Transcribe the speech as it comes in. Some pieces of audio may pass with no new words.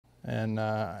and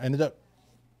ended up,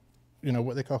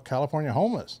 what they call California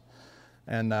homeless.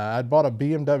 And I'd bought a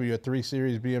BMW, a 3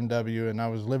 Series BMW, and I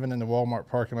was living in the Walmart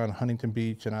parking lot in Huntington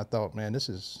Beach, and I thought, man, this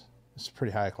is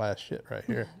pretty high class shit right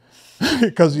here.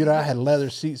 Because, I had leather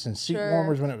seats and seat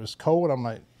warmers when it was cold. I'm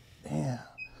like, damn,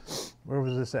 where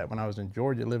was this at when I was in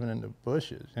Georgia living in the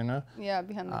bushes, Yeah,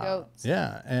 behind the goats.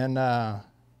 Yeah, and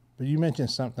but you mentioned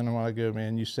something a while ago,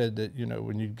 man. You said that,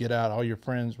 when you get out, all your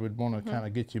friends would want to kind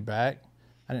of get you back.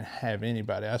 I didn't have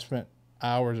anybody. I spent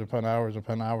hours upon hours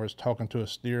upon hours talking to a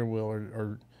steering wheel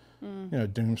or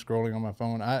doom scrolling on my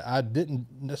phone. I didn't,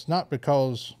 that's not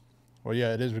because, well,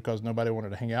 yeah, it is because nobody wanted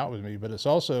to hang out with me, but it's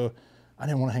also, I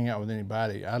didn't want to hang out with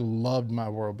anybody. I loved my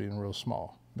world being real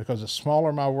small, because the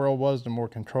smaller my world was, the more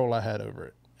control I had over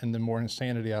it and the more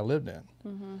insanity I lived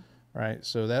in. Right.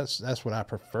 So that's what I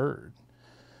preferred.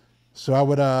 So I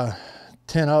would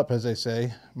tin up, as they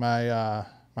say, my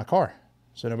car,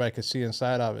 so nobody could see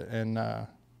inside of it, and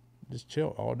just chill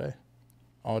all day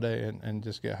and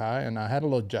just get high. And I had a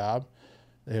little job.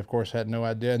 They, of course, had no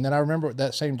idea. And then I remember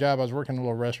that same job, I was working in a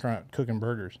little restaurant cooking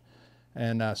burgers,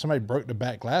 and somebody broke the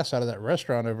back glass out of that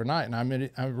restaurant overnight. And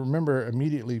I remember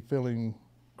immediately feeling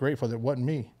grateful that it wasn't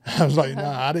me. I was like,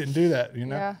 nah, I didn't do that,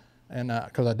 Yeah. And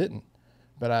because I didn't.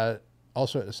 But I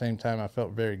also, at the same time, I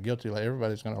felt very guilty. Like,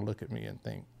 everybody's going to look at me and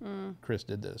think Kris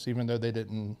did this, even though they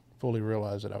didn't fully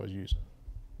realize that I was using.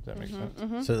 Does that make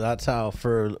sense? So that's how,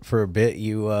 for a bit,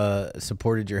 you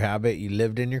supported your habit. You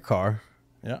lived in your car.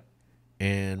 Yeah.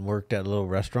 And worked at a little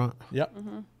restaurant. Yep.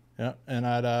 Yeah. And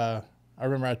I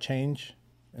remember I'd change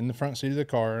in the front seat of the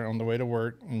car on the way to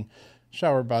work and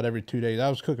shower about every 2 days. I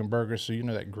was cooking burgers, so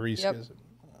that grease. Yep.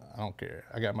 I don't care.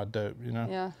 I got my dope,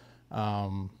 Yeah.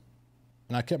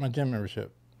 And I kept my gym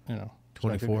membership, 24. So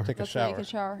I could take a shower. You could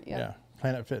shower. Yeah.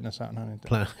 Planet Fitness out in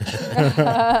Huntington.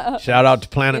 Shout out to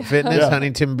Planet Fitness,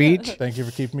 Huntington Beach. Thank you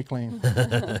for keeping me clean.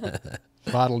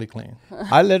 Bodily clean.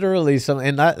 I literally,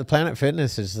 and that Planet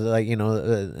Fitness is like,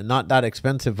 not that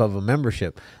expensive of a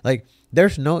membership. Like,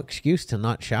 there's no excuse to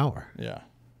not shower. Yeah.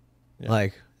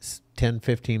 Like, it's $10,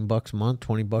 $15 a month,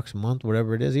 $20 a month,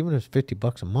 whatever it is, even if it's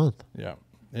 $50 a month. Yeah.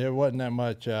 It wasn't that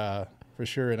much, for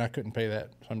sure, and I couldn't pay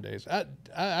that some days.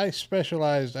 I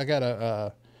specialized. I got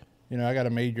a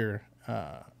major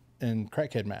in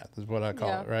crackhead math, is what I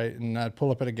call it, right? And I'd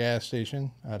pull up at a gas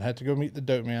station. I'd have to go meet the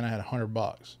dope man. I had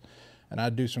 $100, and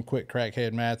I'd do some quick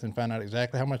crackhead math and find out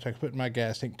exactly how much I could put in my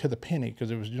gas tank to the penny,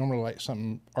 because it was normally like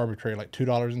something arbitrary, like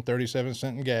 $2.37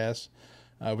 in gas,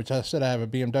 which I said I have a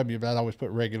BMW, but I'd always put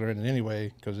regular in it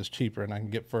anyway because it's cheaper and I can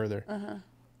get further.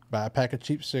 Buy a pack of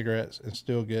cheap cigarettes and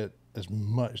still get as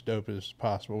much dope as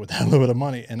possible with that little bit of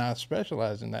money. And I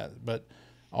specialized in that, but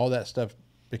all that stuff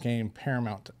became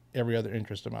paramount to every other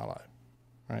interest of my life,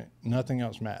 right? Nothing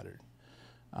else mattered.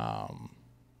 And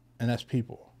that's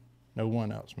people. No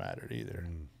one else mattered either.